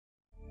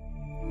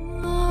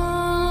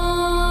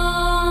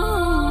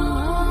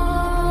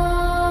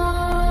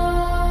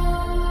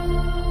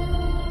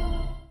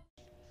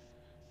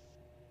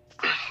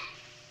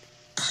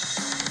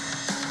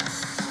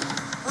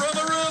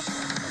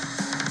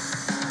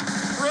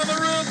from a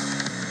room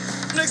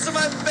next to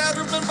my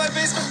bathroom in my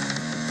basement.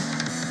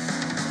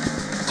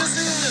 This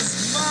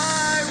is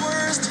my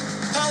worst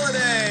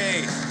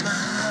holiday.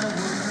 My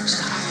worst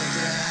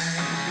holiday.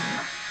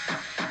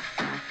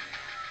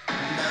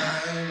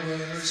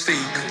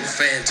 Fecal,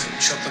 phantom,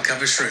 chocolate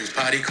covered shrooms,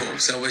 party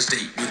corpse,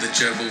 LSD with a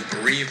gerbil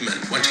bereavement.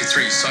 1, 2,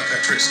 3,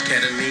 psychiatrist,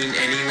 ketamine,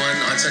 anyone?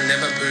 Answer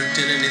never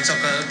pooped in an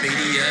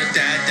encyclopedia.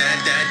 Dad,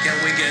 can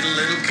we get a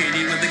little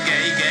kitty with a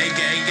gay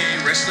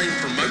wrestling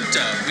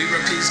promoter? We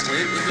rubbed his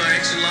glint with my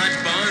extra large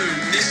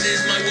bone. This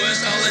is my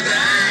worst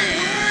holiday.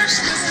 This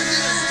is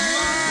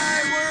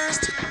my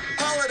worst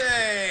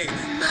holiday.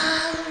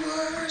 My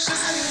worst.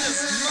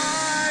 This is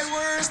my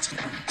worst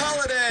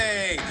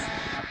holiday.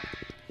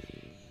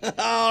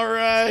 All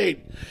right.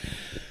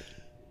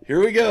 Here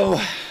we go.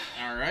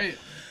 All right.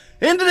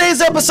 And today's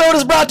episode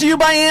is brought to you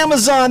by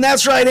Amazon.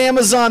 That's right,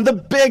 Amazon, the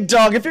big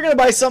dog. If you're going to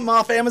buy something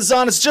off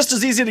Amazon, it's just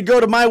as easy to go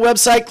to my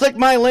website, click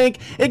my link.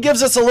 It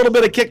gives us a little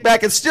bit of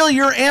kickback. It's still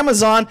your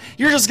Amazon.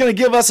 You're just going to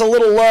give us a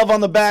little love on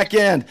the back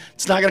end.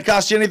 It's not going to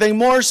cost you anything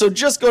more, so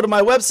just go to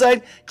my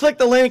website, click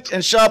the link,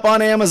 and shop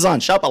on Amazon.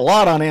 Shop a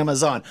lot on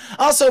Amazon.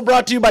 Also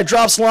brought to you by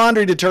Drops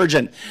Laundry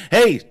Detergent.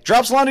 Hey,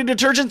 Drops Laundry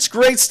Detergent's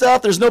great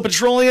stuff. There's no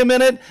petroleum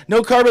in it,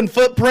 no carbon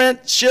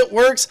footprint. Shit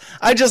works.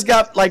 I just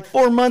got like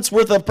 4 months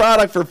worth of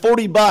product for $40.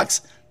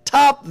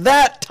 Top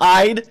that,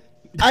 Tide.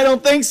 I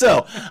don't think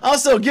so.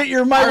 Also, get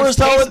your My Ours Worst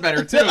tastes Holiday.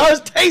 better, too. Ours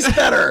tastes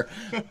better.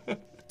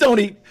 Don't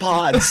eat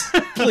pods,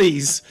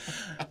 please.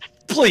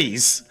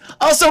 Please.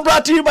 Also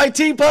brought to you by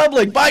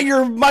TeePublic. Buy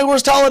your My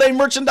Worst Holiday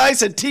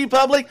merchandise at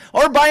TeePublic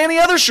or buy any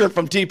other shirt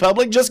from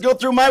TeePublic. Just go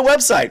through my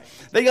website.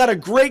 They got a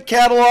great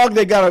catalog.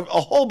 They got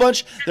a whole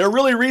bunch. They're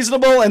really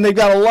reasonable, and they've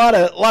got a lot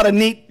of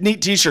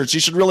neat t-shirts. You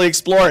should really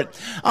explore it.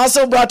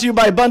 Also brought to you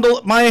by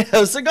my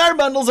Cigar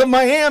Bundles of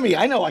Miami.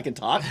 I know I can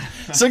talk.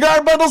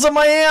 Cigar Bundles of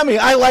Miami.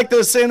 I like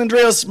the San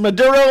Andreas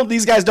Maduro.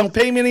 These guys don't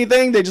pay me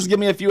anything. They just give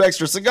me a few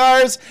extra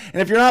cigars.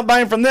 And if you're not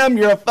buying from them,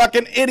 you're a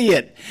fucking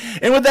idiot.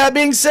 And with that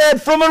being said,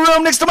 from a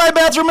room next to my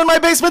bathroom in my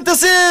basement,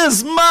 this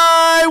is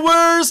My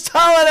Worst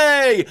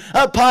Holiday,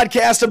 a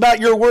podcast about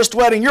your worst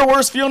wedding, your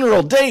worst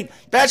funeral, date,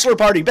 bachelor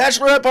party,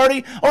 bachelorette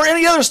party, or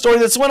any other story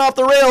that's went off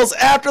the rails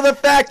after the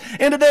fact.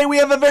 And today we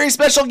have a very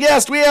special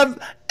guest. We have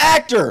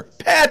actor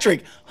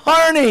Patrick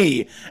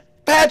Harney.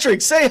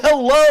 Patrick, say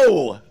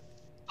hello.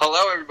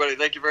 Hello, everybody.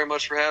 Thank you very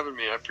much for having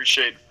me. I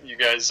appreciate you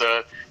guys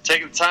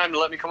taking the time to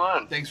let me come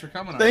on. Thanks for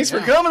coming on. Thanks for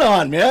coming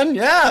on, man.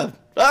 Yeah.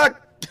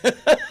 Fuck. We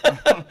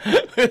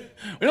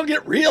don't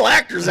get real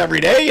actors every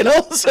day, you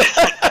know.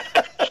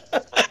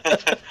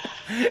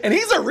 And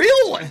he's a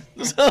real one.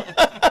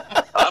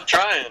 I'm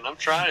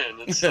trying.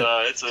 It's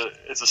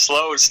a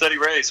slow and steady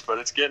race, but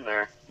it's getting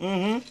there.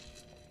 Mm-hmm.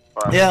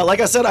 Yeah, like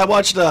I said, I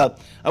watched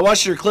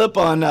your clip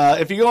on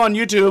if you go on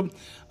YouTube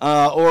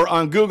or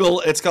on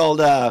Google, it's called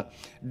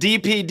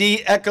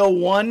DPD Echo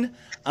 1.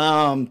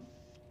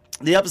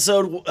 The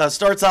episode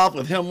starts off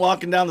with him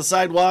walking down the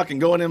sidewalk and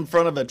going in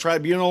front of a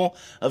tribunal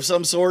of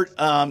some sort.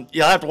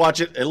 You'll have to watch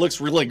it. It looks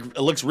really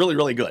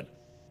good.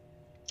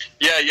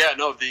 Yeah.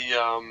 No,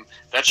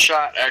 that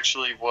shot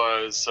actually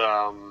was.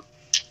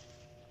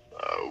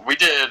 We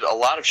did a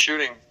lot of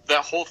shooting.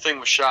 That whole thing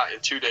was shot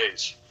in 2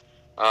 days.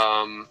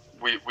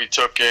 We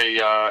took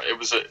it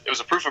was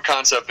a proof of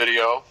concept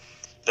video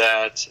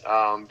that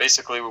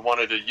basically we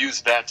wanted to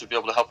use that to be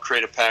able to help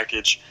create a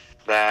package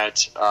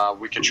that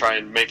we could try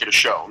and make it a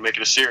show, make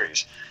it a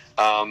series.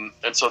 And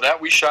so that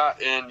we shot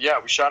it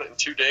in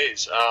 2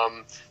 days.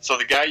 So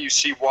the guy you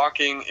see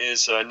walking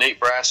is Nate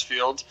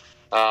Brassfield.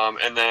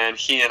 And then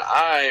he and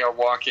I are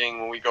walking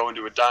when we go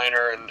into a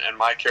diner, and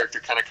my character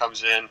kind of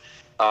comes in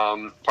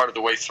part of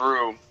the way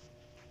through.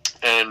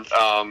 And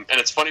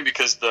it's funny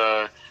because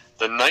the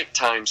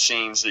nighttime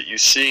scenes that you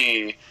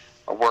see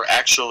were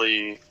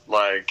actually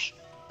like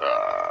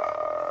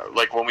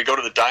when we go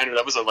to the diner,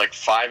 that was at like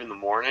 5 in the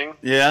morning.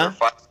 Yeah.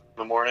 5 in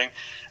the morning.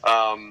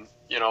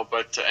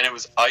 But it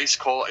was ice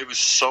cold. It was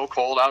so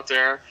cold out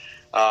there.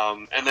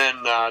 And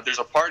then there's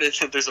a part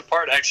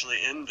actually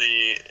in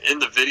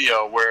the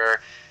video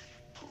where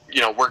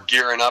we're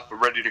gearing up, we're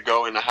ready to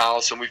go in the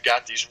house, and we've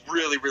got these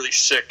really, really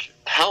sick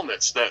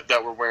helmets that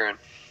we're wearing.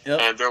 Yep.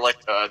 And they're like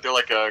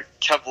a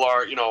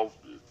Kevlar,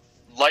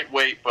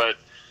 lightweight, but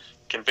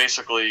can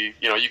basically,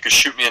 you could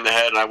shoot me in the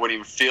head and I wouldn't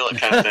even feel it,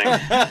 kind of thing.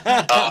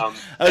 I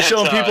was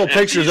showing people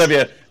pictures of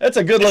you. That's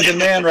a good-looking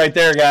man right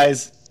there,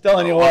 guys.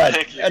 Telling you what.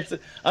 Thank you.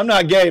 I'm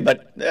not gay,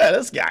 but yeah,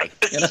 this guy.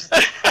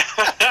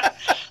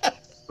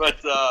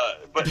 But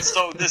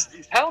so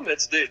these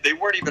helmets, they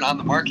weren't even on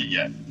the market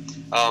yet.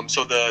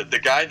 So the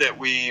guy that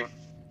we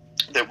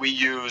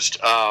used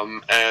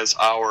as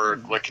our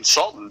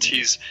consultant,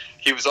 he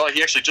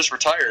actually just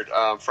retired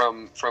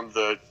from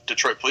the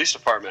Detroit Police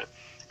Department.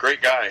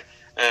 Great guy,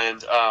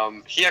 and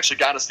he actually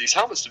got us these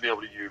helmets to be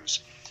able to use.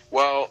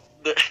 Well,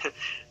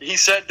 he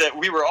said that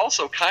we were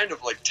also kind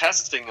of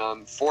testing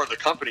them for the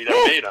company that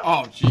made them.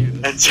 Oh,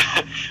 Jesus! And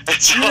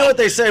so, you know what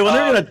they say when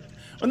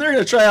they're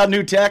gonna try out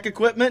new tack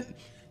equipment?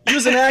 He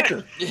was an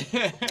actor.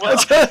 Well,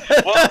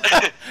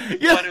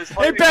 Yeah. but it was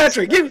funny Hey,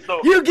 Patrick,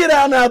 you get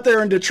out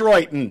there in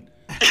Detroit and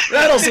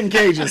rattle some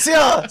cages. See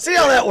how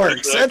that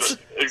works.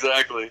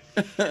 Exactly.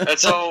 And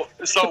so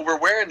we're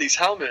wearing these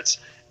helmets,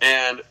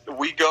 and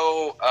we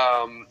go.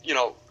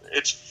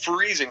 It's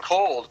freezing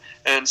cold,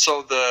 and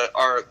so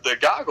the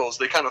goggles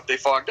they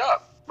fogged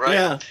up, right?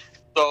 Yeah.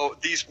 So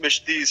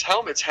these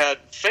helmets had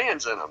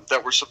fans in them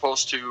that were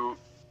supposed to,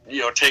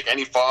 take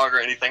any fog or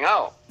anything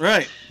out.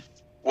 Right.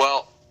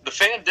 Well, the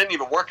fan didn't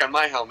even work on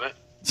my helmet,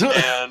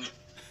 and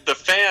the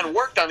fan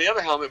worked on the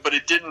other helmet, but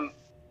it didn't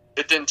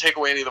take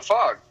away any of the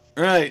fog.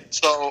 Right.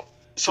 So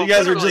you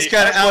guys were just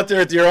kind of out there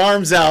with your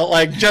arms out,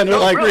 like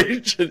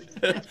reaching.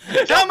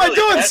 How am I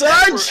doing,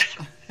 Sarge?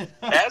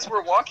 As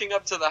we're walking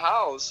up to the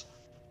house,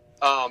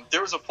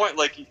 there was a point,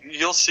 like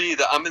you'll see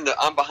that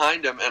I'm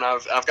behind him, and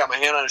I've got my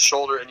hand on his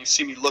shoulder, and you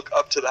see me look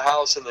up to the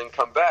house and then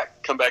come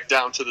back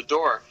down to the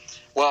door.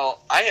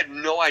 Well, I had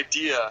no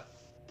idea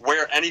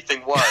where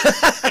anything was,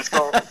 and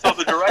so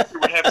the director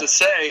would have to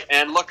say,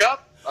 "And look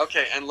up,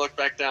 okay, and look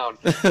back down."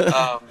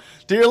 To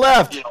your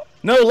left.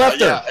 No, lefter.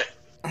 Yeah.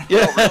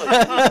 No, really,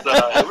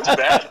 it was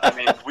bad. I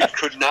mean, we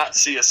could not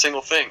see a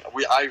single thing.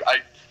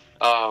 I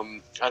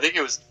think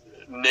it was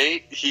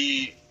Nate.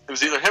 It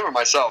was either him or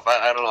myself.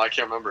 I don't know. I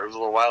can't remember. It was a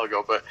little while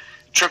ago, but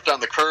tripped on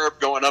the curb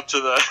going up to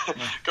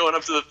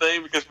the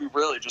thing because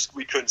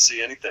we couldn't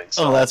see anything.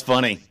 So, oh, that's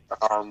funny.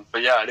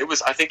 But yeah,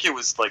 I think it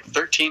was like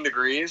 13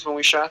 degrees when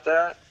we shot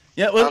that.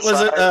 Yeah,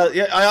 was it?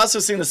 Yeah, I also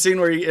seen the scene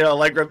where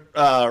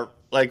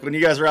like when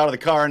you guys were out of the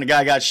car and the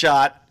guy got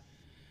shot.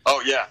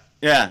 Oh yeah.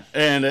 Yeah,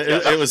 and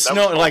it was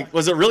snowing. Cool. Like,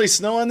 was it really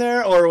snowing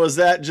there, or was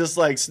that just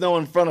like snow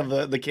in front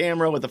of the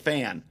camera with the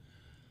fan?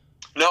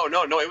 No,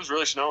 it was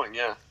really snowing.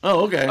 Yeah.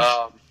 Oh, okay.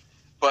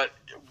 But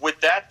with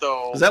that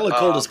though, does that look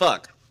cold as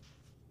fuck?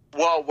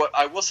 Well, what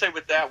I will say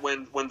with that,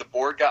 when the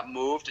board got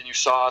moved and you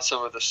saw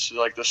some of the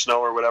the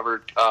snow or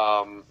whatever,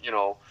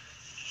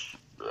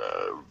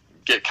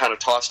 get kind of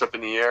tossed up in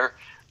the air,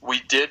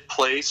 we did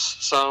place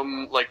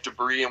some like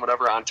debris and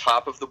whatever on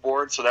top of the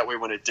board, so that way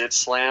when it did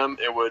slam,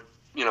 it would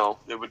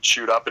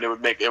shoot up and it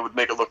would make it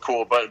look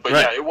cool. But right.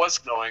 Yeah, it was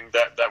snowing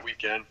that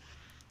weekend.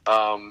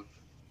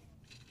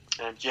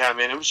 And yeah,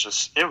 man, it was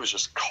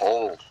just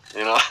cold,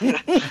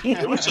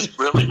 it was just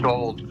really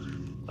cold.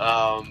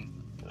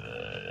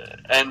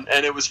 And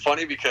it was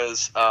funny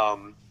because,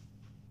 I'm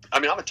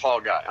a tall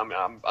guy. I'm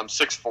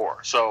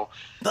 6'4", so,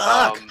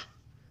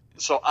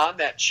 so on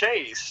that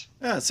chase.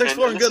 Yeah,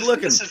 6'4", good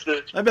looking.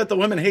 I bet the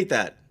women hate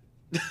that.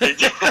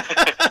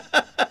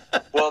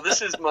 Well,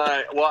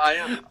 I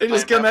am. They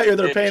just come at you with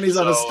their panties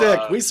on a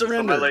stick. We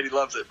surrender. So my lady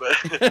loves it, but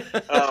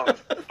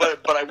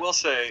I will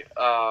say,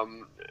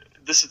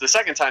 this is the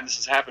second time this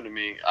has happened to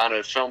me on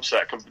a film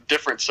set.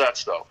 Different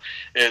sets though.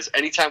 Is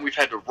anytime we've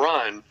had to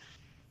run,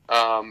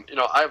 I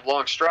have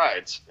long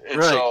strides, and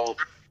right. So,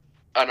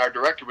 and our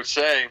director would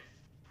say,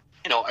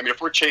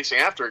 if we're chasing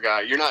after a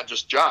guy, you're not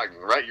just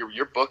jogging, right?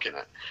 You're booking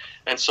it,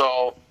 and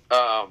so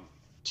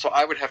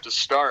I would have to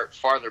start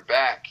farther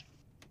back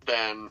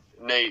than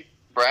Nate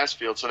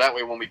Brassfield, so that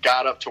way when we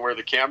got up to where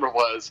the camera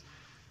was,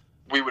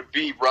 we would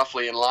be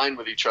roughly in line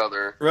with each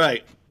other,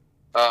 right?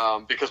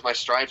 Because my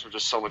strides were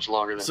just so much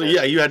longer than so his.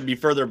 Yeah, you had to be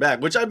further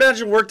back, which I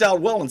imagine worked out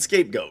well in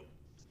Scapegoat.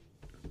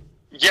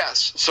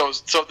 Yes, so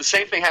the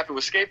same thing happened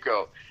with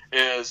Scapegoat.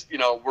 Is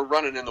we're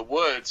running in the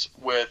woods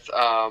with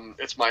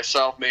it's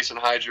myself, Mason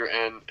Hydra,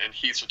 and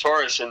Heath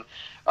Satoris, and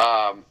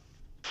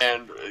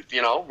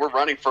we're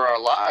running for our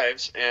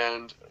lives,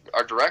 and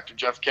our director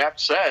Jeff Kapp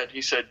said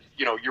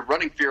you're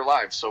running for your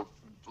lives, so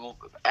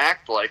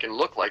act like and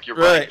look like you're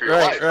running for your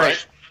life,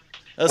 right?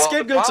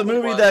 Scapegoat's a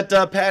movie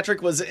that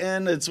Patrick was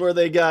in. It's where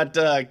they got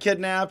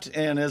kidnapped,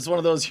 and it's one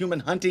of those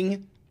human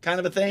hunting kind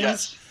of a things.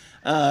 Yes.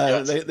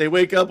 Yes. They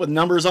wake up with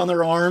numbers on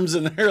their arms,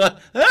 and they're like,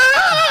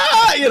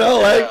 we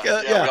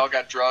all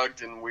got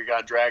drugged and we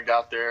got dragged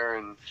out there,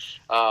 and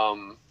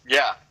and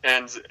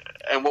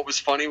what was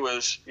funny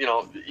was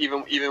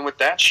even with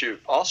that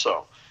shoot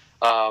also,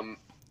 by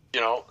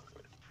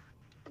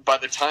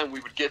the time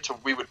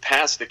we would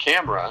pass the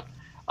camera,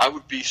 I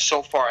would be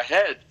so far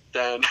ahead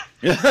than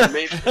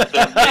Mason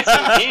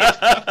and Heath,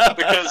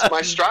 because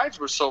my strides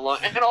were so long,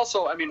 and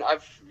also I've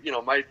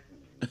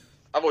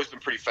always been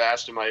pretty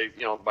fast, and my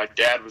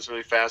dad was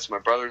really fast, and my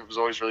brother was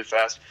always really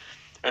fast,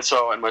 and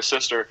my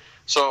sister.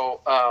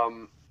 So, I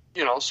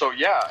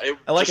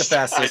like a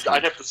fast sister.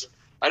 I'd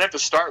have to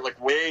start like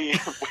way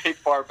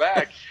far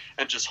back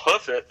and just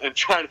hoof it and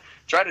try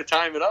to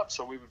time it up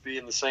so we would be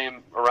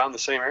around the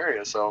same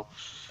area. So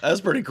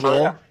that's pretty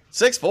cool.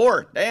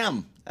 6'4",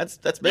 damn, that's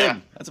big. Yeah.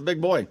 That's a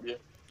big boy. Yeah.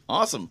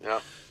 Awesome.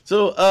 Yeah.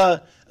 So,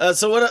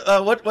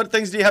 what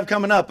things do you have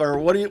coming up, or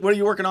what are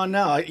you working on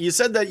now? You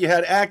said that you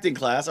had acting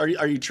class. Are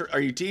you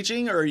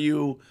teaching, or are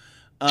you?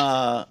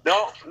 No.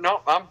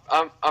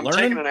 I'm learning?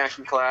 Taking an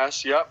acting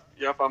class. Yep.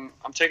 I'm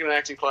taking an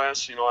acting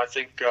class. I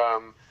think.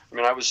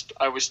 I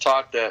was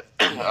taught that.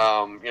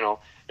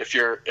 If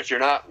you're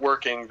not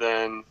working,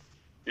 then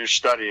you're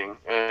studying,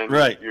 and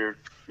right.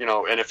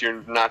 and if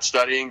you're not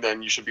studying,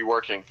 then you should be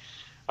working.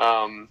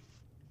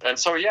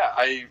 so yeah,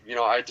 I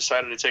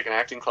decided to take an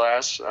acting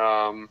class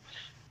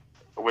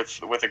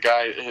with a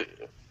guy.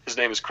 His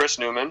name is Chris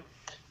Newman,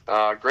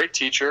 great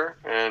teacher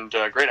and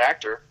great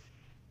actor.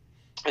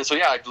 And so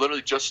yeah, I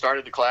literally just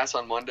started the class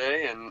on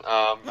Monday, and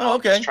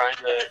okay.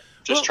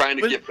 Just trying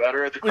to get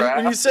better at the craft.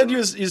 When you said you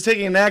was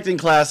taking an acting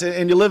class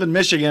and you live in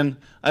Michigan,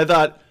 I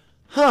thought,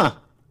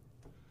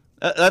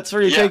 that's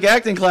where you take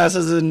acting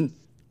classes in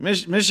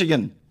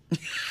Michigan.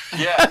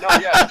 Yeah, no,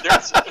 yeah.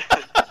 There's,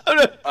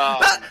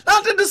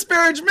 not to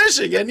disparage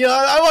Michigan,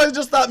 I always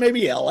just thought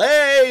maybe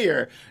L.A.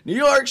 or New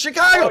York,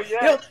 Chicago. Oh,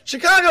 yeah.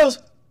 Chicago's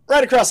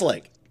right across the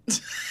lake.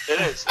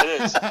 It is.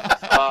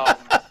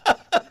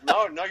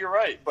 No, you're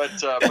right. But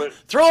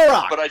throw a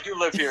rock. But I do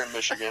live here in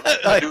Michigan.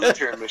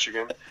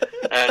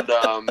 And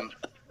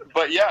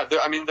but yeah,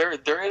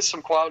 there is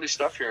some quality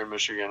stuff here in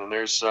Michigan, and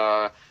there's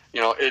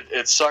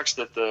it sucks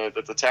that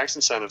the tax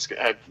incentives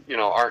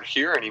aren't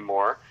here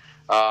anymore,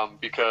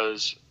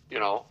 because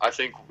I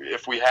think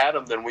if we had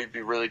them, then we'd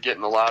be really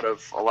getting a lot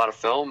of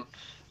film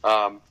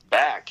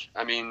back.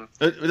 I mean,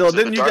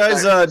 didn't you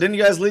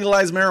guys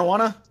legalize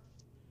marijuana?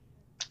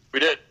 We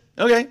did.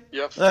 Okay.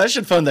 Yep. I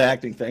should fund the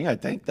acting thing. I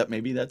think that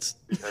maybe that's.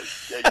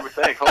 Yeah, you would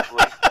think,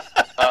 hopefully.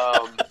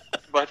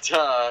 But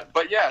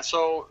yeah,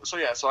 so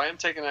I am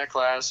taking that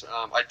class.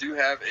 I do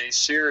have a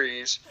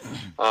series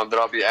that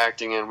I'll be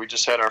acting in. We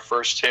just had our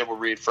first table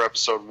read for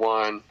episode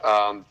 1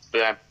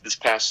 this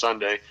past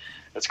Sunday.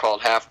 It's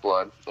called Half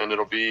Blood, and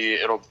it'll be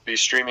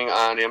streaming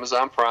on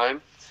Amazon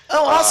Prime.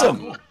 Oh,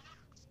 awesome!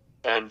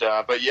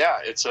 But yeah,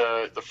 it's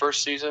the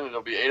first season.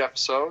 It'll be 8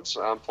 episodes.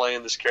 I'm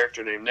playing this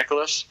character named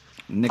Nicholas.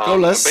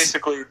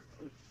 Basically,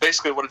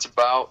 what it's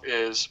about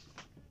is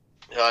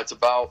it's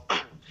about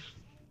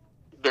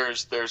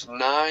there's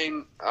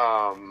 9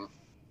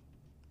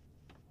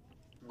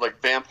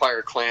 like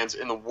vampire clans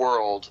in the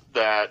world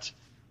that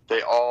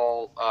they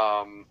all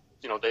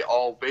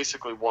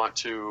basically want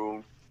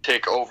to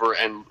take over,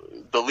 and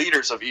the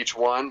leaders of each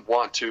one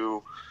want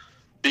to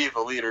be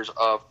the leaders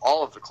of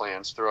all of the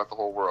clans throughout the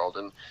whole world,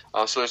 and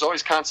so there's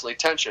always constantly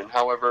tension.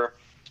 However,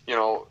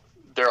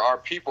 there are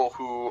people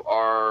who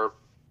are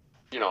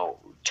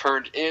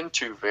turned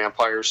into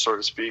vampires, so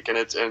to speak, and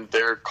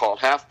they're called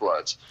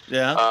half-bloods.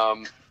 Yeah.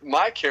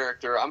 My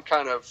character, I'm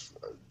kind of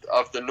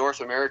the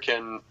North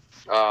American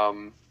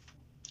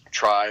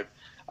tribe.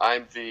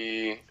 I'm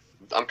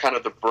kind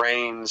of the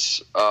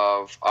brains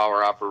of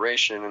our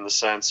operation, in the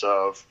sense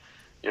of,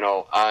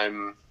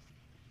 I'm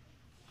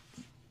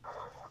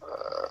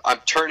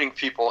turning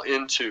people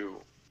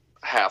into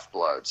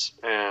half-bloods,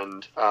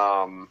 and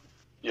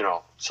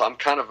so I'm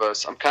kind of a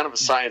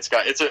science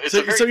guy.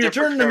 So you're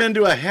turning them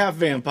into a half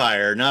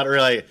vampire, not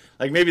really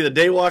like maybe the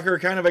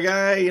Daywalker kind of a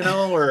guy,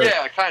 or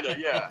yeah, kind of,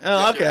 yeah.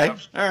 Oh, okay,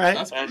 all right.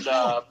 And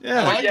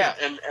yeah,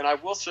 and I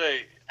will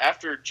say,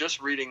 after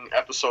just reading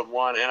episode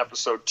 1 and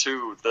episode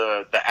 2,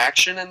 the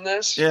action in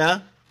this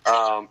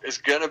is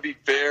gonna be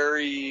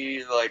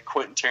very like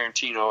Quentin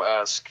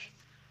Tarantino-esque.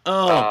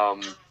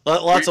 Oh,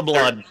 lots of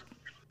blood.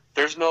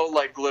 There's no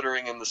like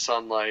glittering in the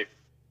sunlight.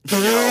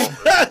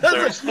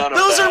 There's none of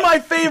Those that. are my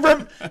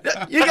favorite.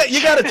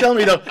 You got to tell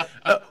me though.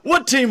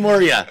 What team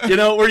were you?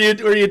 Were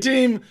you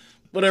team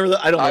whatever?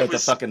 I don't know what the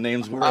fucking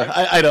names were.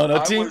 I don't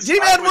know. Team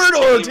Edward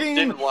or team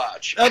didn't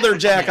watch. Other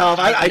jack off.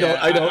 I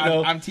don't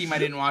know. I'm team. I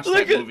didn't watch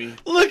that movie.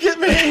 Look at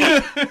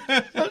me.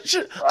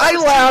 I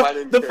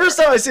laughed the first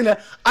time I seen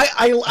that.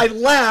 I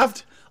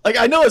laughed. Like,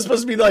 I know it's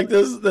supposed to be like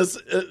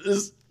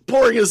this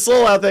pouring his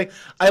soul out thing.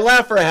 I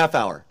laughed for a half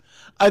hour.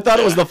 I thought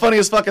it was the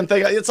funniest fucking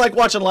thing. It's like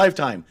watching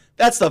Lifetime.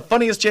 That's the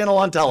funniest channel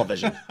on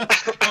television.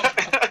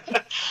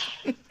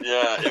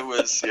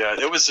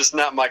 It was just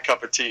not my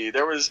cup of tea.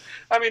 There was,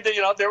 but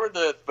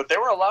there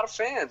were a lot of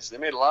fans. They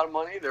made a lot of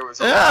money. There was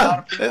a lot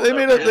of people.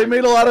 They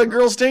made a lot of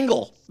girls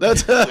tingle.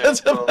 That's what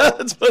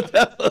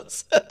that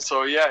was.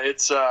 So yeah,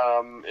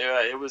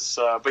 it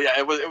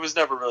was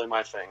never really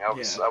my thing. I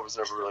was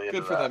never really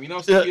into that. Good for them. You know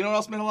what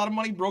else made a lot of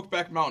money?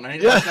 Brokeback Mountain. I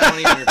didn't watch that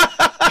one either.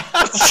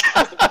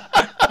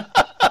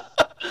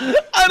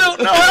 I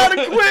don't know how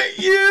to quit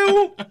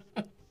you.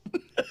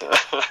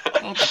 I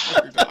don't know what the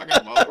fuck you're talking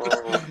about.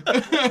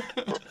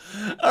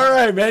 All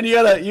right, man. You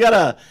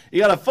got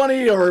a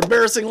funny or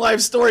embarrassing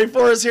life story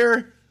for us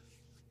here?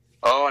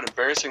 Oh, an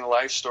embarrassing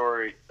life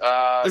story.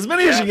 As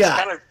many as you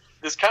got.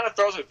 This kind of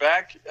throws it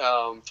back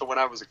to when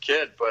I was a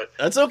kid, but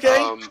that's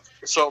okay.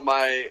 So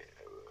my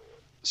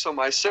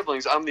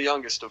siblings, I'm the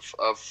youngest of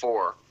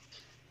 4,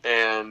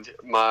 and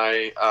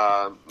my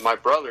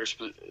brother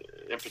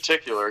in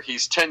particular,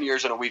 he's 10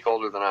 years and a week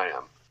older than I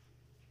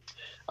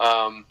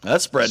am.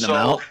 That's spreading them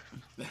out.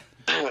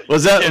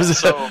 Was that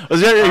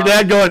your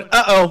dad going,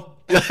 uh-oh?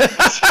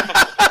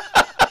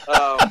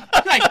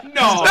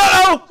 No,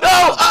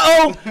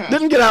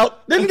 didn't get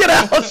out.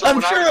 So I'm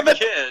sure of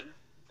it.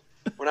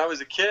 When I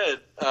was a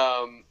kid,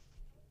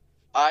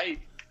 I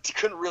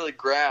couldn't really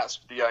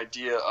grasp the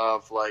idea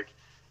of like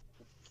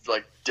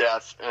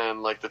death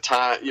and like the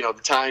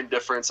time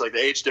difference, like the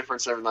age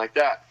difference and everything like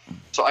that.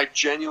 So I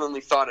genuinely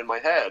thought in my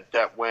head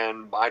that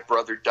when my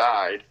brother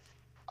died,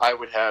 I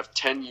would have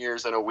 10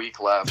 years and a week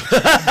left to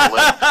live.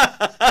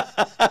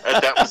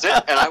 And that was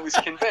it. And I was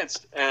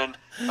convinced. And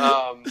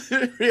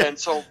and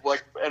so,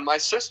 like, and my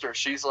sister,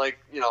 she's like,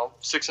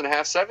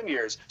 6.5, 7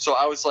 years. So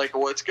I was like,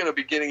 well, it's going to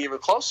be getting even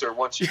closer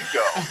once you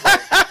go.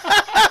 Like,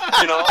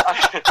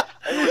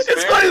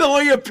 it's funny the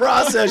way you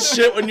process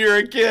shit when you're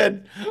a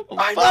kid.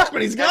 Well, fuck,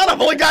 when he's gone,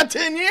 I've only got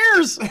 10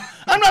 years.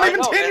 I'm not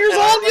even 10 years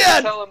old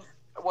yet.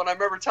 When I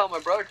remember telling my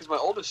brother, because my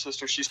oldest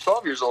sister, she's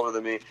 12 years older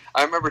than me,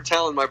 I remember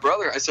telling my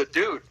brother, I said,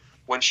 dude,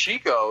 when she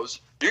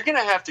goes, you're going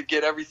to have to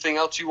get everything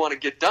else you want to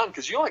get done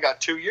because you only got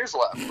 2 years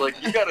left. Like,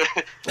 you're going to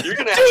have to do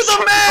the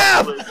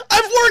math!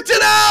 I've worked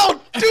it out!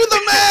 Do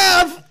the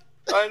math!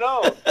 I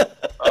know.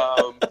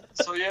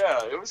 So,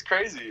 yeah, it was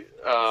crazy.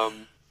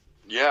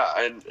 Yeah,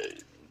 and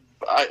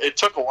it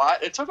took a while.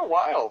 It took a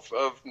while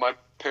of my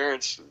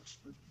parents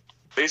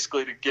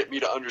basically to get me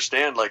to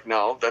understand, like,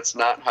 no, that's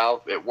not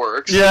how it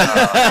works. Yeah.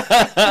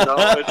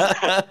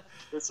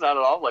 It's not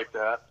at all like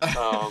that.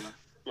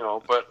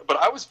 But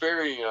I was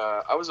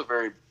a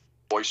very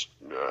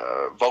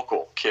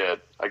vocal kid,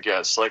 I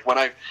guess. Like when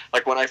I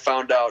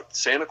found out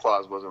Santa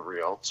Claus wasn't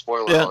real,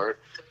 spoiler alert.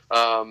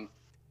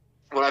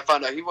 When I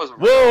found out he wasn't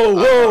real.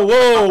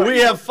 Whoa.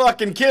 We have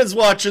fucking kids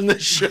watching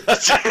this show.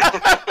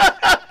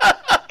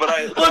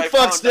 Look,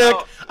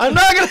 fuckstick, I'm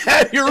not going to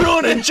have you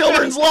ruining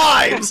children's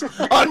lives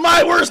on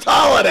my worst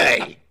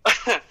holiday.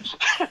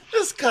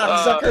 This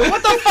cocksucker.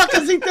 What the fuck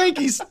does he think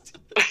he's... What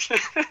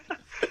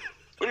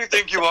do you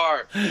think you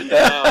are?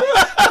 No,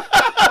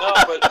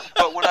 but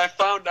when I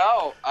found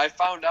out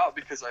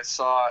because I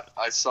saw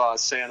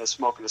Santa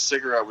smoking a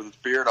cigarette with his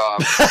beard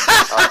off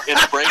in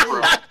the break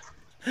room.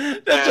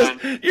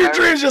 Your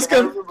dreams just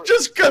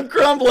come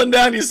crumbling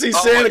down. You see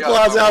Santa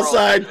Claus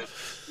outside.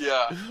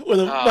 Yeah. With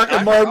a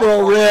fucking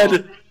Marlboro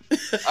Red.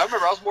 I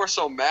remember I was more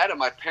so mad at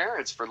my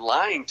parents for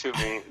lying to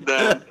me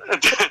than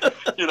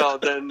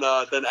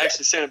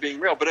actually Santa being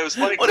real. But it was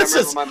funny. What is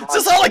this? Is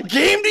this all a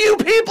game to you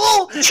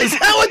people? Is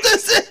that what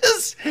this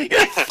is?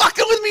 You're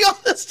fucking with me all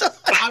this time.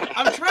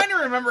 I'm trying to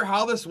remember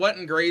how this went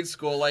in grade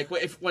school. Like,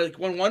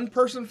 when one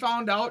person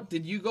found out,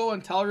 did you go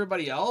and tell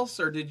everybody else,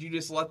 or did you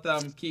just let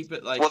them keep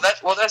it like?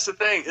 Well, that's the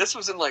thing. This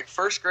was in like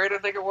first grade, I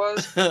think it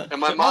was. And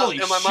my mom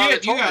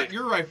had told me.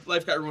 Your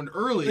life got ruined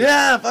early.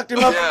 Yeah, fucked him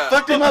up. Yeah.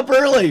 Fucked him up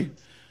early.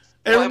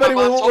 Everybody,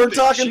 we're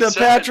talking to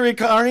Patrick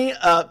Harney.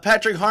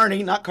 Patrick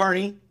Harney, not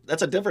Carney.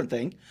 That's a different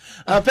thing.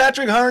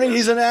 Patrick Harney,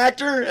 he's an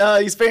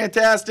actor. He's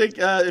fantastic.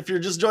 If you're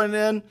just joining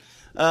in,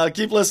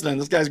 keep listening.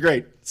 This guy's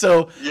great.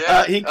 So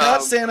he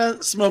caught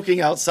Santa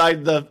smoking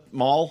outside the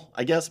mall,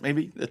 I guess,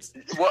 maybe.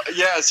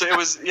 So it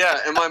was,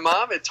 and my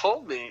mom had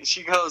told me,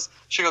 she goes,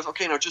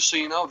 okay, now just so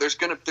you know, there's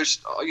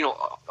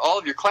all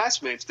of your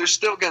classmates, they're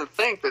still going to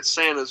think that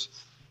Santa's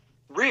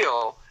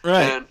real,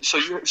 right? And so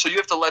you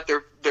have to let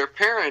their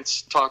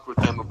parents talk with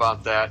them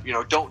about that.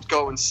 Don't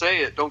go and say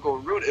it. Don't go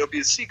and ruin it. It'll be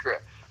a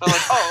secret. I'm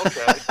like, oh,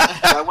 okay.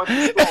 And I went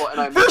to school,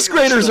 and I first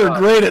graders are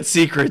great at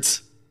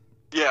secrets.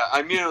 Yeah, I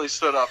immediately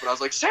stood up and I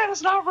was like,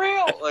 Santa's not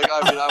real. Like,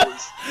 I mean, I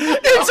was.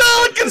 It's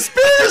all a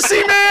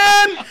conspiracy,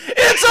 man.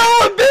 It's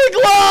all a big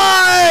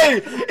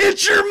lie.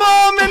 It's your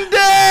mom and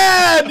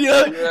dad.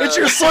 It's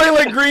your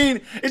Soylent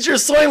Green. It's your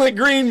Soylent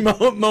Green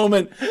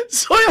moment.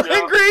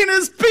 Soylent Green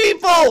is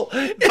people.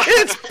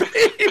 It's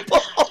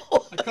people.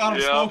 I caught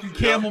him smoking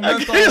Camel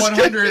Menthol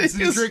 100s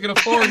and he's drinking a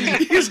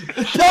 40. He's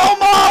Pall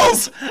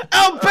Malls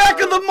out back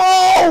of the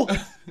mall.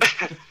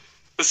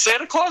 Is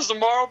Santa Claus the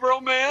Marlboro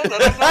Man? I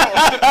don't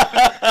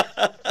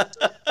know.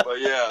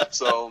 But yeah,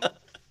 so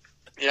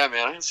yeah,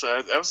 man.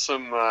 So that was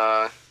some.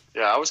 I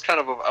was kind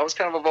of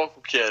a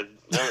vocal kid.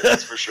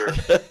 That's for sure.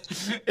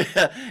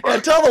 Yeah,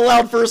 tell the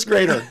loud first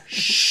grader.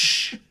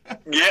 Shh.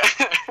 Yeah.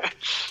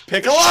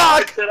 Pick a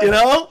lock.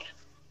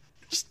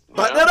 Just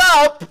button it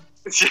up.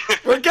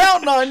 We're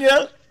counting on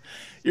you.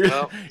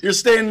 You're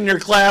staying in your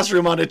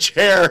classroom on a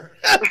chair.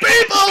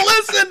 People,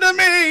 listen to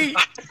me.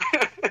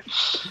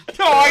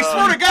 No, I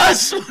swear to God,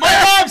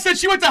 my mom said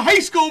she went to high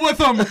school with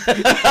him.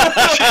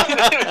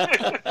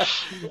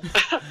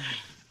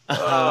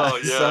 Oh,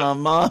 yeah.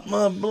 Some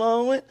mama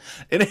blowing.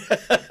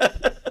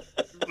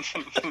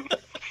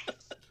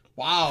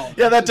 Wow.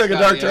 Yeah, that took a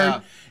dark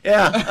turn.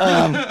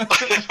 Yeah.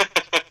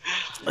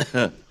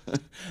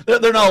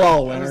 They're not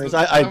all winners.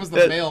 That was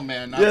the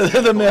mailman. Yeah,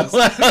 the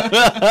mailman.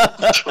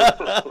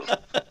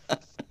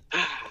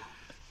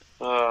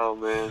 Oh,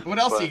 man. What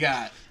else you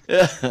got?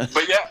 Yeah.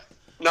 But yeah,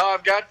 no,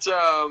 I've got,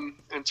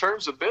 in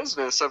terms of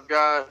business, I've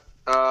got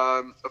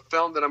a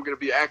film that I'm going to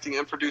be acting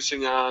and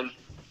producing on.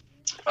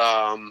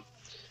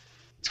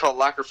 It's called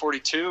Locker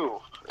 42.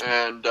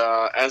 And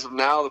as of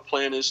now, the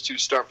plan is to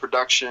start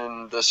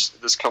production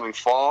this coming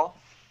fall.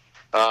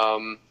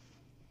 And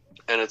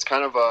it's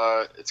kind of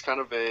a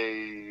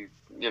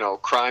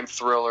crime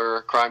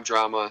thriller, crime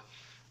drama.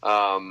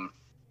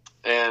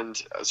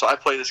 And so I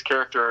play this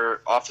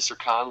character, Officer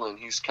Conlon.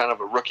 He's kind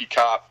of a rookie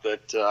cop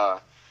that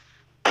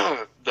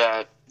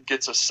that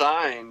gets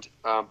assigned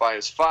by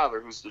his father,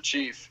 who's the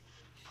chief,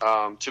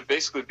 to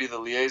basically be the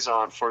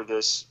liaison for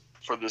this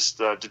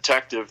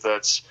detective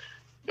that's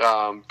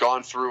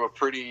gone through a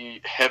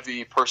pretty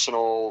heavy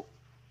personal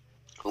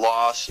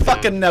loss.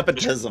 Fucking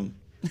nepotism.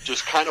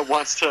 Just kind of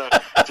wants to.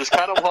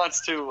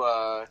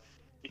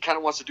 He kind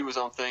of wants to do his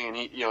own thing, and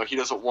he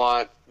doesn't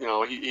want.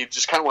 He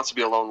just kind of wants to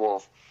be a lone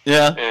wolf.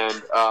 Yeah.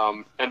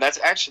 And that's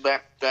actually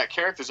that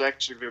character is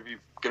actually going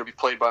to be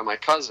played by my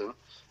cousin,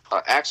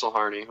 Axel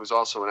Harney, who's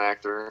also an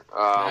actor.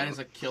 That is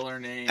a killer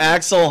name.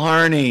 Axel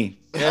Harney.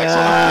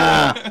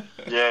 Yeah.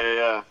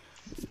 Yeah.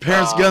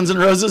 Parents Guns N'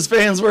 Roses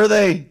fans, were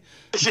they?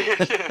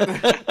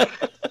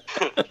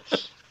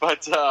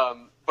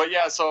 But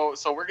yeah, so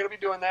we're going to be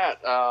doing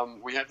that.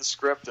 We had the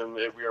script, and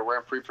we're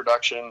in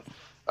pre-production.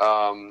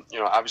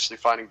 Obviously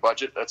finding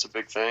budget, that's a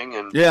big thing,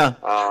 and yeah.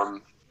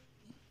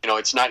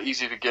 It's not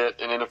easy to get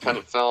an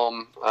independent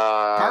film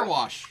Car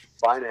wash.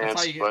 Finance.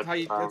 That's how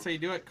you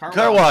do it.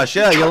 Car wash,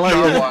 yeah. Car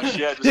wash,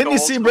 yeah. Didn't you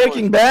see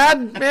Breaking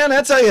Bad? Man,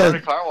 that's how you.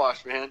 Car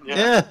wash, man.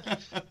 Yeah.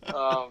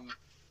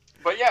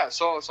 But yeah,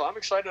 so I'm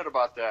excited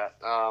about that.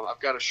 I've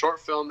got a short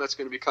film that's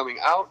going to be coming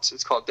out.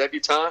 It's called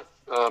Debutante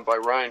by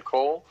Ryan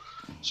Cole.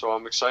 So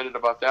I'm excited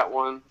about that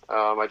one.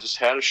 I just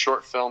had a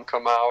short film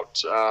come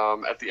out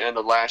at the end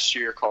of last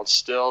year called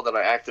Still that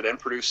I acted and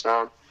produced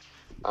on.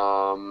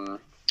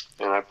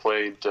 And I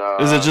played...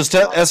 Is it just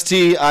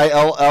STILL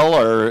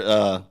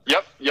or...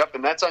 Yep,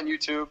 and that's on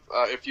YouTube.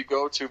 If you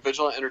go to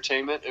Vigilant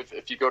Entertainment,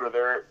 if you go to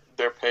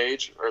their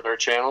page, or their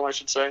channel, I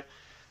should say,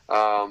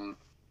 then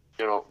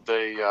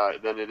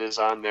it is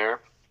on there.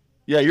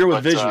 Yeah, you're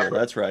with Vigier,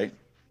 that's right.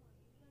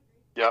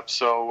 Yep.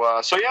 So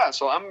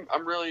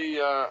I'm really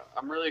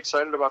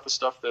excited about the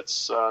stuff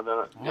that's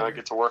that I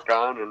get to work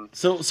on. And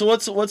so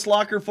what's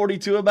Locker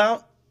 42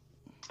 about?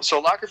 So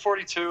Locker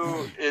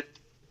 42,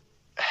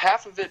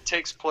 half of it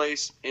takes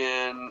place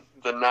in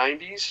the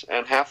 90s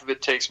and half of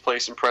it takes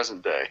place in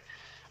present day,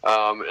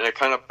 and it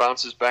kind of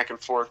bounces back and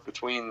forth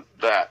between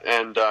that,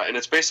 and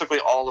it's basically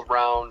all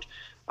around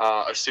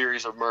a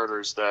series of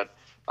murders that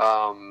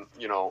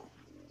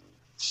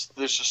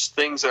there's just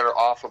things that are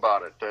off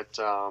about it,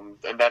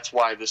 and that's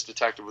why this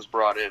detective was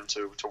brought in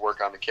to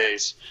work on the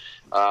case,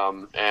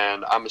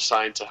 and I'm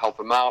assigned to help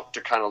him out,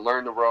 to kind of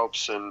learn the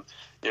ropes and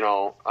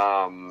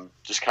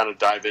just kind of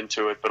dive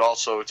into it, but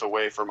also it's a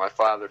way for my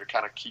father to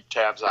kind of keep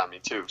tabs on me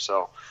too.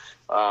 So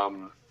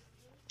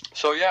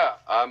yeah,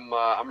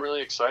 I'm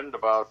really excited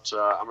about.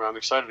 I'm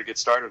excited to get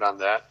started on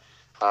that.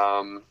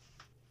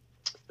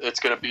 It's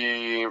going to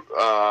be.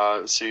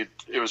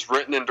 It was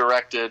written and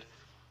directed,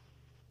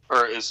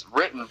 or is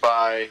written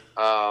by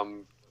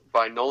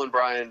Nolan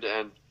Bryan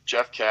and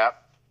Jeff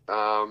Kapp.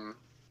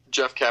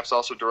 Jeff Kapp's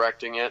also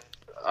directing it.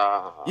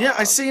 Yeah,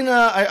 I seen.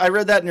 I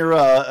read that in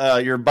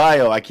your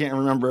bio. I can't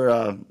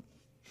remember.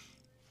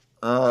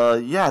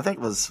 Yeah, I think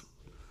it was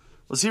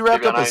he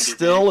wrapped up as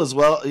Still as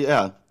well?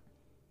 Yeah.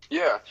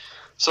 Yeah.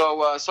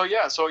 So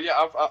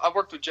I've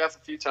worked with Jeff a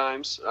few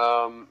times.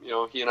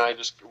 He and I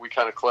we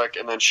kind of click,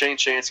 and then Shane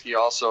Chansky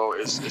also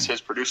is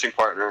his producing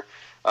partner.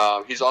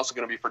 He's also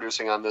going to be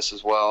producing on this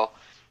as well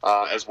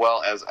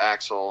as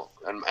Axel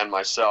and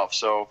myself.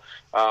 So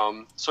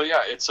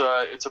yeah, it's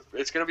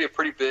going to be a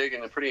pretty big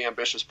and a pretty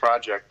ambitious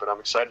project, but I'm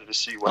excited to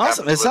see what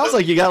happens. It sounds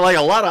like you got like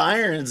a lot of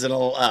irons in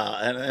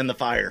the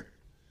fire.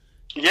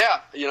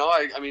 Yeah,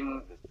 I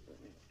mean,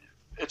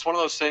 it's one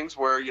of those things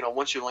where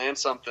once you land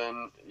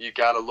something, you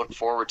got to look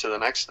forward to the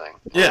next thing.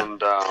 Yeah.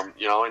 And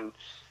and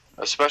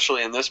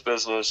especially in this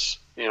business,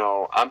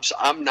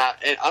 I'm not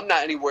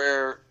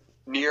anywhere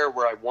near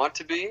where I want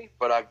to be,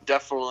 but I've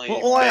definitely.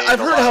 Well, I've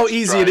heard how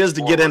easy it is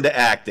to get into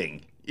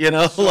acting.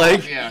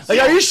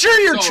 Are you sure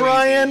you're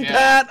trying,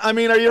 Pat? I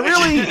mean, are you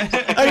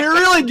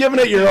really giving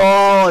it your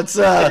all? It's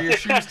your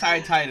shoes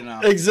tight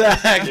enough.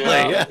 Exactly.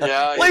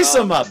 Yeah, Lace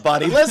them up,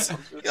 buddy. Let's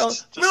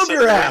move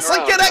your ass.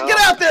 Get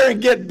out there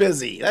and get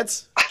busy.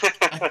 That's.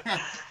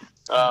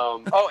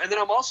 And then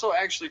I'm also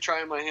actually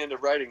trying my hand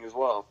at writing as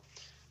well.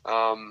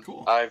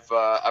 Cool.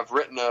 I've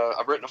written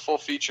a full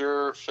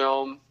feature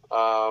film.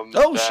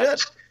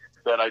 Shit.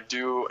 That I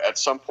do at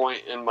some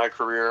point in my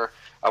career.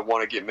 I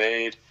want to get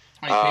made.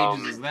 How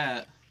many pages is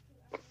that?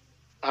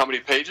 How many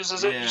pages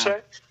is it? Yeah. You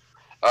say?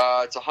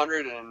 It's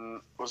 100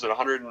 and was it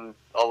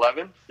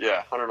 111?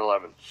 Yeah,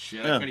 111. Shit,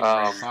 I couldn't even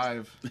write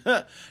 5.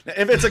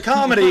 If it's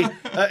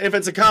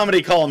a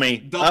comedy, call me.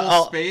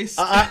 Double space.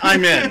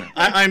 I'm in.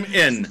 I'm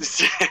in.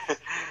 It's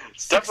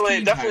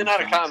definitely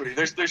not a comedy.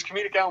 There's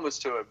comedic elements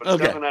to it, but it's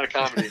definitely not a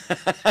comedy.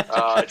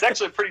 It's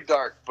actually pretty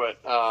dark, but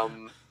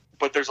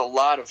there's a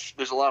lot of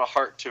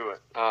heart to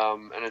it,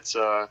 and it's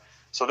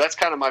so that's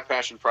kind of my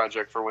passion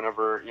project for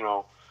whenever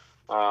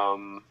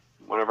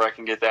I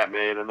can get that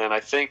made. And then I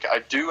think I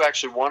do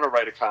actually want to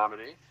write a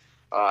comedy.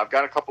 I've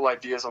got a couple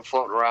ideas I'm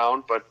floating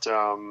around, but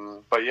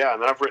yeah, and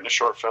then I've written a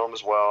short film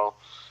as well.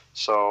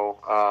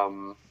 So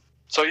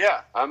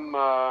yeah,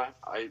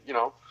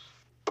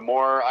 the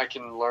more I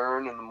can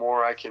learn and the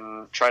more I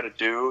can try to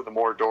do, the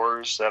more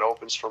doors that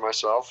opens for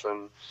myself.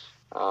 And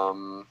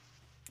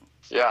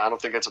yeah, I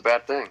don't think it's a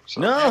bad thing.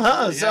 So. No,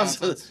 huh? It Yeah, sounds,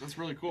 that's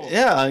really cool.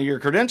 yeah, your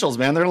credentials,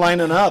 man, they're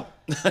lining up.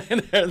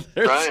 Ryan,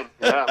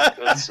 yeah,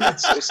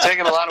 it's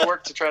taken a lot of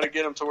work to try to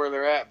get them to where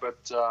they're at, but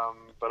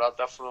I'll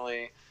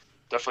definitely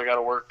got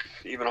to work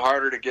even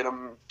harder to get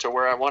them to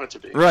where I want it to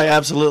be. Right,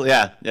 absolutely,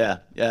 yeah.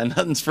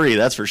 Nothing's free,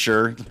 that's for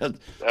sure.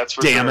 That's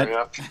for Damn sure. it.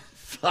 Yeah.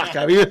 Fuck,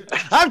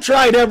 I've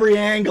tried every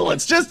angle.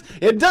 It's just,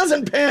 it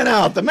doesn't pan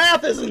out. The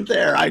math isn't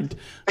there. I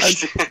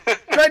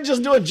tried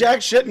just doing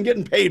jack shit and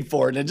getting paid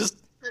for it, and it just,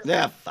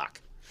 fuck.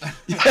 One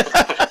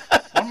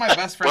of my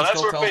best friends Well, that's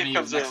still where tells faith me he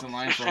was comes next in. in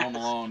line for Home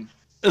Alone.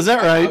 Is that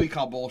I right?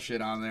 call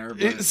bullshit on there.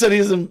 He But said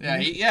he's in.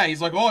 yeah,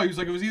 he's like,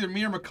 it was either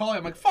me or Macaulay.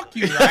 I'm like, fuck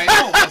you, Ryan.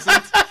 No, it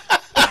wasn't.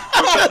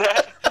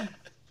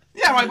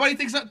 Yeah, my buddy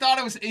thought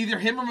it was either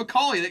him or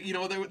Macaulay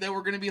that they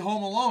were going to be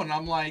Home Alone. And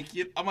I'm like,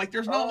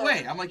 there's no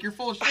way. I'm like, you're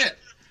full of shit.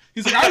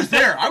 He's like,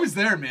 I was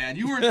there, man.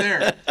 You weren't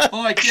there.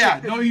 I'm like,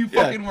 yeah, no, you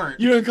fucking weren't.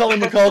 You and Colin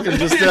McCulkin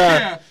just.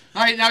 Yeah.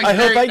 Now he's I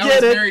hope I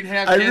get it.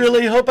 I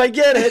really hope I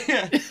get it.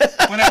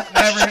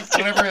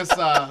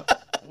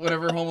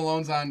 Whenever Home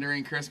Alone's on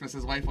during Christmas,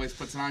 his wife always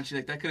puts it on. She's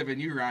like, that could have been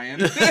you,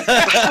 Ryan.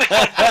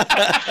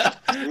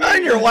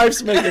 And your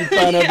wife's making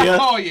fun of you.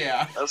 Oh,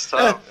 yeah. That's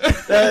tough.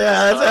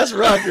 That's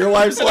rough. Your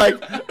wife's like,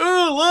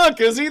 ooh, look,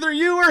 it's either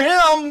you or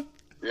him.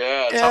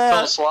 Yeah, tough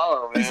pill to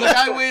swallow, man. He's like,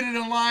 I waited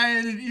in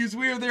line, and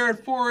we were there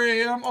at 4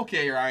 a.m.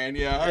 Okay, Ryan,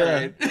 all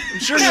right. I'm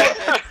sure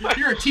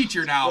You're a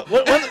teacher now.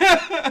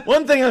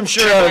 one thing I'm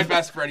sure My of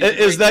best friend, he's a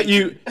is great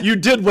that you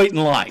did wait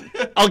in line.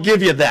 I'll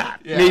give you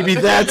that. Yeah. Maybe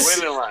that's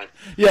Wait in line.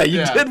 yeah, you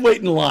Yeah. did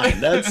wait in line.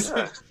 That's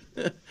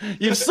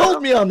you've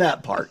sold me on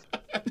that part.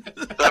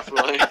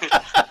 Definitely.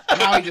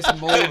 Now he just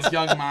molds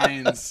young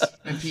minds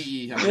in PE.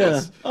 Yeah.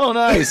 Guess. Oh,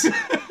 nice.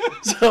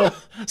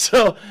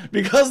 So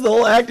because the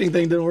whole acting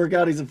thing didn't work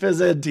out, he's a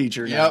phys ed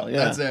teacher now. Yep,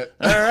 Yeah. that's it.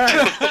 All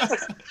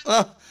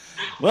right.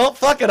 Well,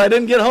 fuck it. I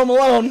didn't get Home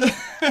Alone.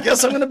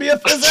 Guess I'm going to be a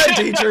phys ed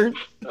teacher.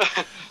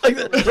 Like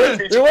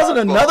there wasn't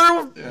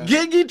another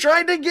gig you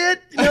tried to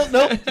get.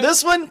 Nope.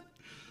 This one.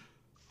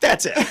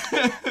 That's it.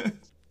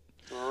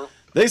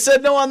 They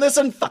said no on this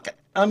one. Fuck it.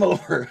 I'm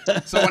over.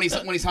 So when he's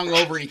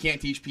hungover and he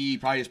can't teach PE, he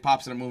probably just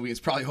pops in a movie. It's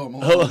probably Home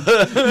Alone.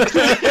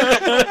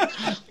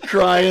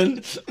 Crying.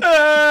 Brings up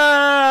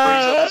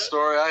the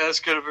story.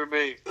 This could have been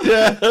me.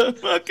 Yeah.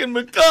 Fucking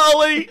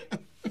Macaulay.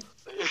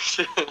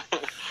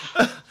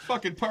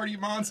 Fucking party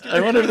monster.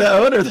 I wonder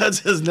if that's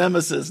his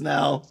nemesis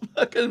now.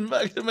 Fucking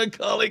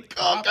Macaulay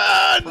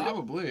Culkin.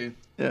 Probably.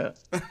 Yeah.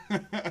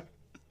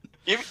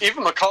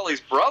 Even Macaulay's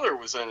brother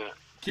was in it.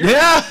 Kieran,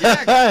 Yeah.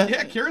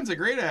 yeah. Kieran's a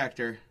great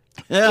actor.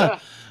 Yeah.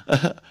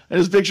 I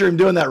just picture him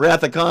doing that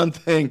Wrath of Khan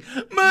thing.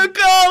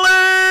 Macaulay!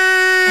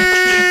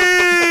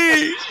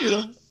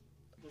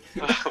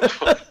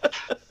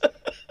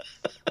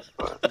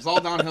 It was all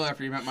downhill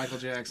after you met Michael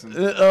Jackson.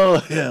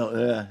 Oh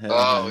yeah.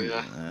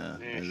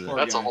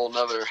 That's guy. a whole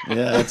nother.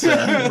 Yeah, that's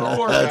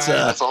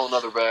That's a whole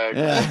nother bag.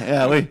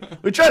 yeah.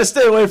 We try to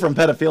stay away from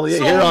pedophilia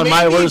So here on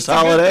My maybe Worst it's a good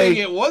Holiday.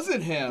 thing it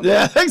wasn't him.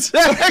 Yeah,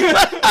 exactly.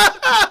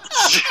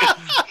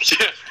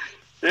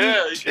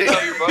 Yeah, you can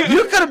tell your buddy.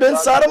 You could have been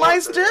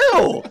sodomized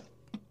too.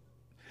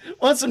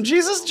 Want some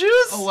Jesus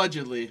juice?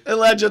 Allegedly.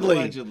 Allegedly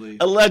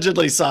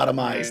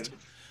sodomized.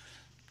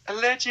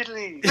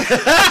 Allegedly.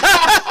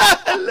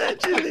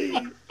 Allegedly.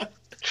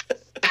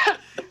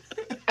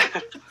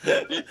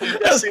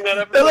 You seen that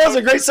episode? That was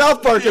a great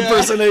South Park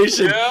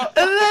impersonation. Yeah.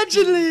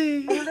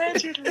 Allegedly.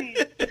 Allegedly.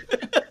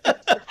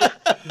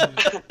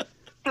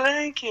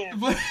 Blanket.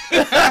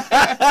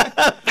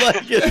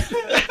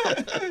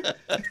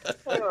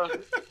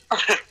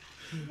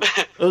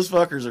 Those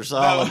fuckers are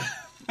solid.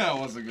 That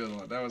was a good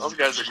one. Those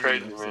guys are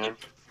crazy, man.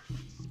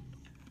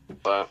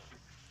 But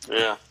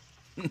yeah.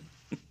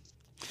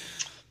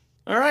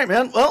 All right,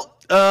 man. Well,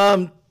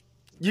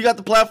 you got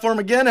the platform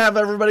again. Have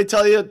everybody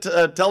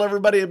tell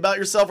everybody about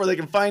yourself, where they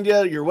can find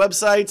you, your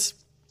websites.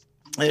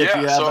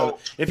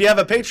 If you have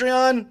a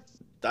Patreon,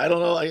 I don't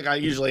know. I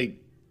usually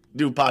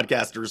do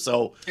podcasters,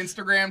 so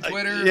Instagram,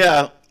 Twitter.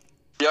 yeah.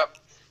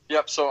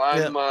 Yep. So I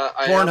am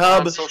Pornhub.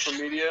 on social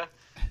media.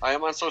 I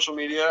am on social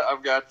media.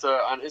 I've got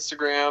on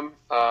Instagram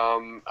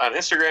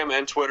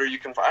and Twitter. You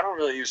can. I don't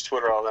really use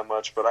Twitter all that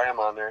much, but I am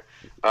on there.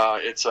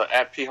 It's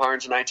at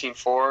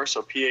pharns194.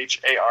 So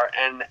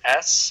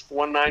PHARNS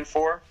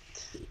 194.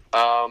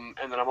 And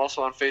then I'm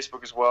also on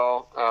Facebook as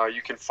well.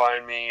 You can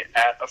find me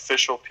at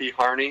official P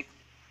Harney.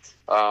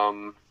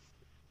 And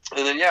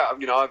then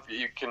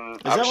you can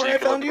obviously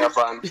look me up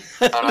on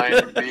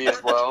IMDb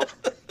as well.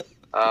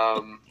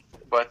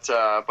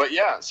 But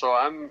yeah, so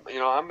I'm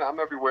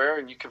everywhere,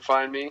 and you can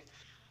find me.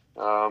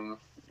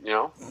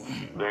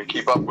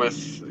 Keep up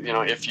with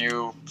if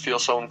you feel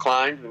so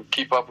inclined, and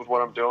keep up with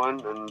what I'm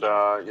doing, and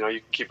you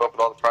can keep up with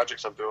all the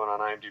projects I'm doing on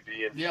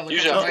IMDb and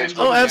usually on Facebook.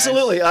 Oh,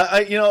 absolutely.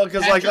 I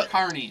because like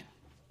Carney.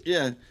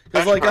 Yeah,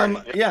 because like I'm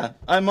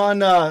on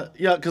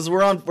because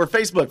we're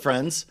Facebook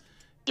friends.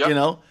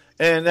 Yep.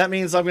 And that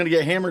means I'm gonna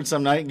get hammered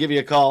some night and give you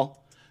a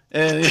call,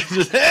 and it's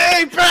just,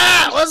 hey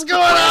Pat, what's going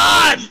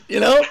on?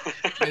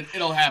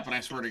 It'll happen.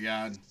 I swear to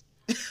God.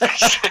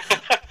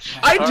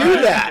 I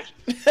do that.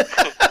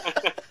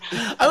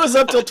 I was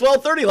up till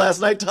 12:30 last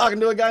night talking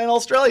to a guy in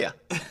Australia.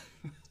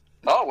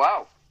 Oh,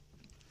 wow.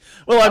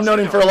 Well, I've known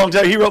him for a long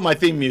time. He wrote my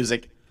theme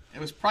music. It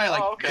was probably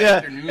like okay.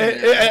 afternoon.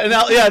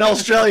 In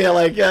Australia,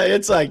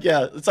 it's like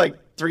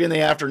 3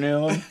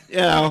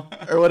 p.m,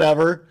 or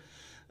whatever.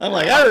 I'm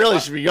like, I really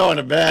should be going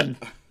to bed.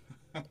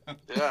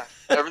 Yeah.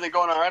 Everything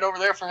going all right over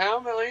there for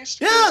him, at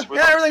least? Yeah, With all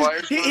the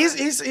everything's.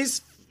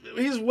 fires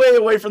He's way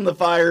away from the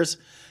fires.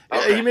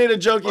 Okay. He made a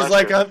joke. He's Well,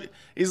 like,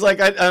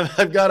 that's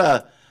I've got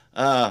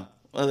a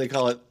what do they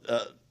call it?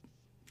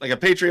 Like a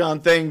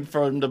Patreon thing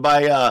for him to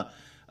buy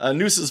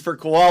nooses for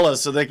koalas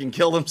so they can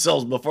kill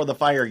themselves before the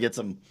fire gets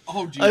them.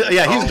 Oh, Jesus.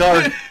 Yeah, he's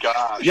dark.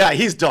 Gosh. Yeah,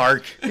 he's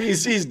dark.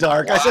 He's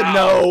dark. I said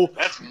no.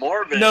 That's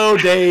morbid. No,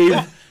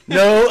 Dave.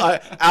 No,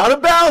 out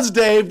of bounds,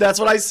 Dave. That's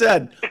what I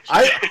said.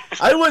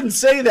 I wouldn't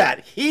say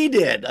that. He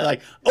did.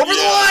 Like, over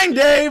the line,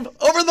 Dave.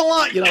 Over the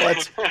line.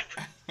 That's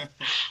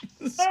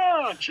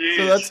Oh,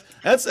 jeez.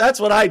 so that's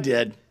what I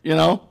did.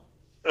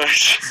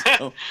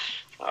 So.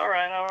 All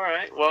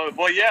right.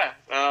 Well, yeah.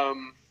 I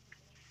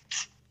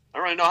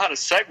don't really know how to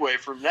segue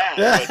from that.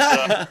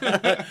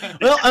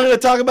 But, Well, I'm going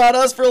to talk about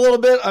us for a little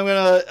bit. I'm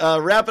going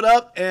to wrap it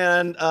up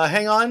and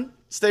hang on.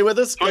 Stay with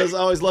us because I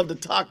always love to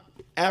talk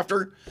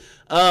after.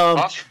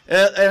 Awesome.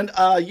 And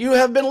you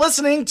have been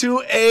listening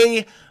to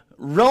a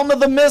Realm of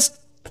the Mist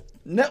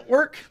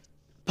Network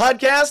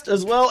podcast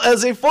as well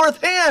as a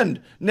Fourth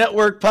Hand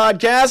Network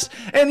podcast.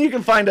 And you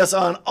can find us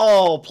on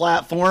all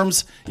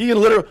platforms. You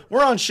can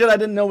we're on shit I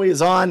didn't know we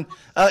was on.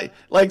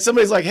 Like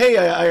somebody's like, hey,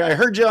 I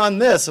heard you on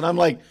this. And I'm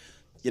like,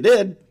 you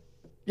did,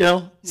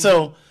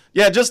 So,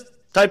 yeah, just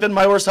type in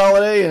My Worst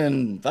Holiday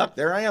and fuck,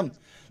 there I am.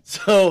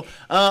 So,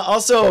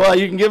 also,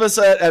 you can give us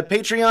at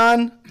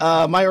Patreon,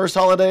 My Worst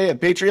Holiday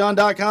at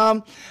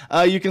patreon.com.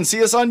 You can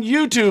see us on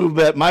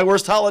YouTube at My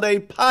Worst Holiday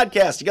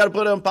Podcast. You got to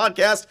put it on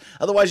podcast,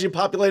 otherwise you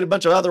populate a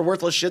bunch of other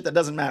worthless shit that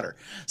doesn't matter.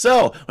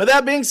 So, with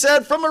that being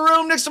said, from a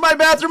room next to my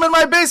bathroom in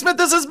my basement,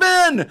 this has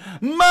been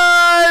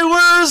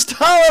My Worst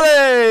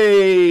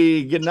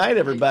Holiday. Good night,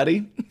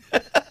 everybody.